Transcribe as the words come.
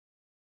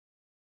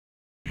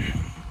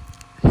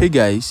Hey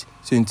guys,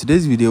 so in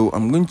today's video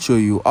I'm going to show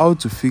you how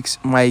to fix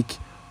mic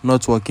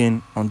not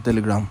working on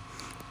Telegram.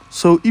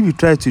 So if you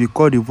try to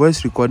record a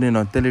voice recording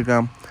on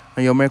Telegram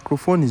and your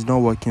microphone is not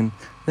working,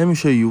 let me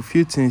show you a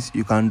few things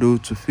you can do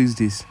to fix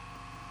this.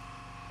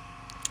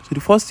 So the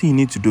first thing you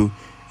need to do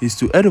is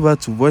to head over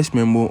to voice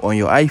memo on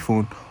your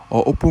iPhone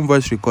or open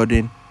voice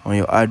recording on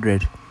your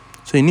Android.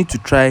 So you need to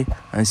try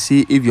and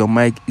see if your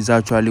mic is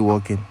actually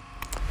working.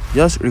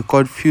 Just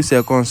record few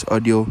seconds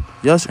audio,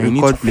 just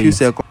record few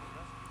seconds.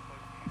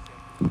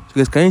 So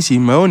guys, can you see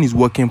my own is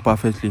working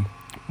perfectly?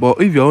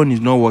 But if your own is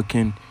not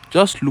working,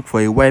 just look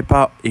for a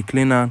wiper, a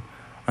cleaner,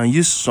 and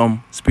use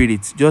some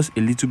spirit, just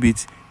a little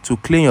bit, to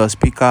clean your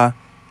speaker,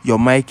 your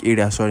mic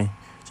area. So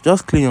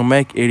just clean your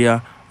mic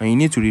area and you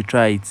need to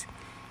retry it.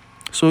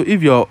 So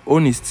if your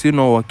own is still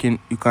not working,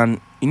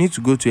 you need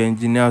to go to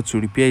engineer to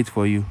repair it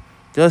for you.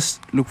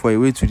 Just look for a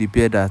way to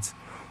repair that.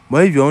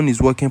 But if your own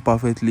is working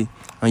perfectly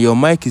and your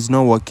mic is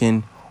not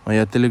working on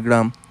your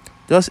Telegram,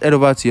 just head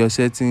over to your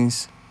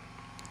settings,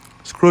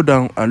 scroll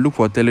down and look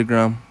for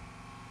Telegram.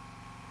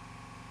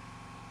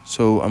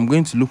 So I'm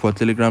going to look for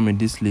Telegram in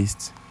this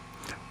list.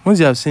 Once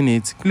you have seen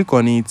it, click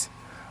on it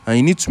and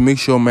you need to make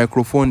sure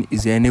microphone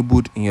is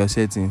enabled in your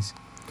settings.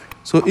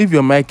 So if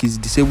your mic is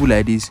disabled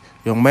like this,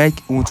 your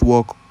mic won't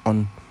work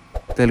on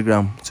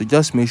Telegram. So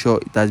just make sure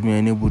it has been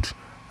enabled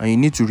and you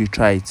need to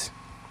retry it.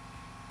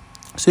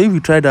 So if you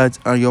try that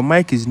and your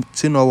mic is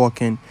still not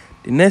working,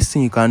 the next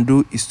thing you can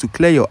do is to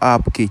clear your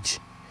app cache.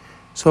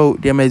 So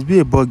there must be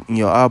a bug in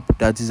your app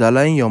that is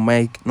allowing your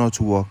mic not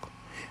to work.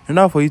 In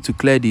order for you to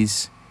clear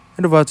this,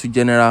 head over to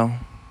general,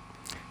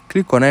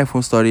 click on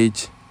iPhone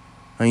storage,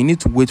 and you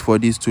need to wait for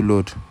this to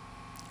load.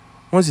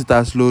 Once it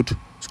has loaded,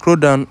 scroll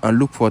down and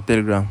look for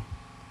Telegram.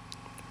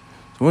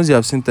 So once you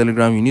have seen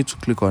Telegram, you need to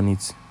click on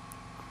it.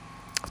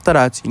 After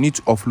that, you need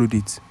to offload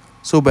it.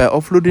 So by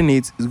offloading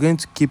it, it's going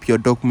to keep your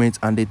documents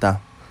and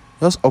data.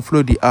 Just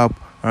offload the app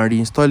and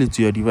reinstall it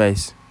to your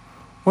device.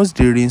 Once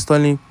the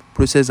reinstalling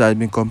process has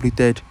been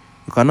completed,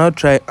 you can now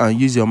try and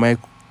use your mic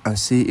and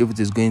see if it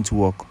is going to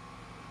work.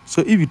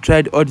 So if you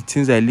tried all the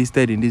things I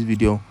listed in this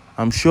video,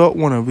 I'm sure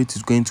one of it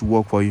is going to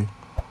work for you.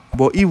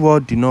 But if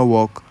all did not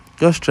work,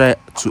 just try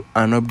to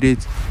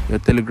update your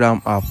Telegram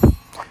app.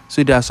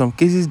 So there are some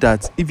cases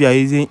that if you are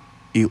using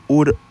a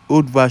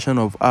old version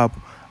of app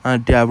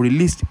and they have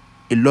released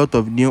a lot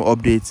of new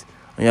updates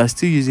and you are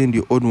still using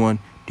the old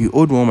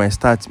one might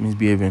start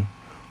misbehaving.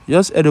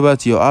 Just head over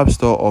to your app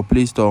store or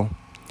Play Store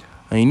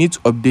and you need to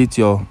update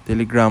your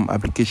Telegram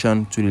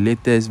application to the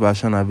latest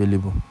version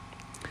available.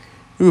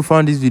 If you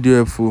found this video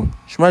helpful,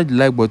 smash the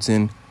like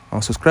button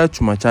and subscribe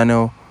to my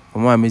channel for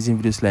more amazing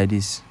videos like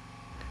this.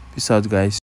 Peace out, guys.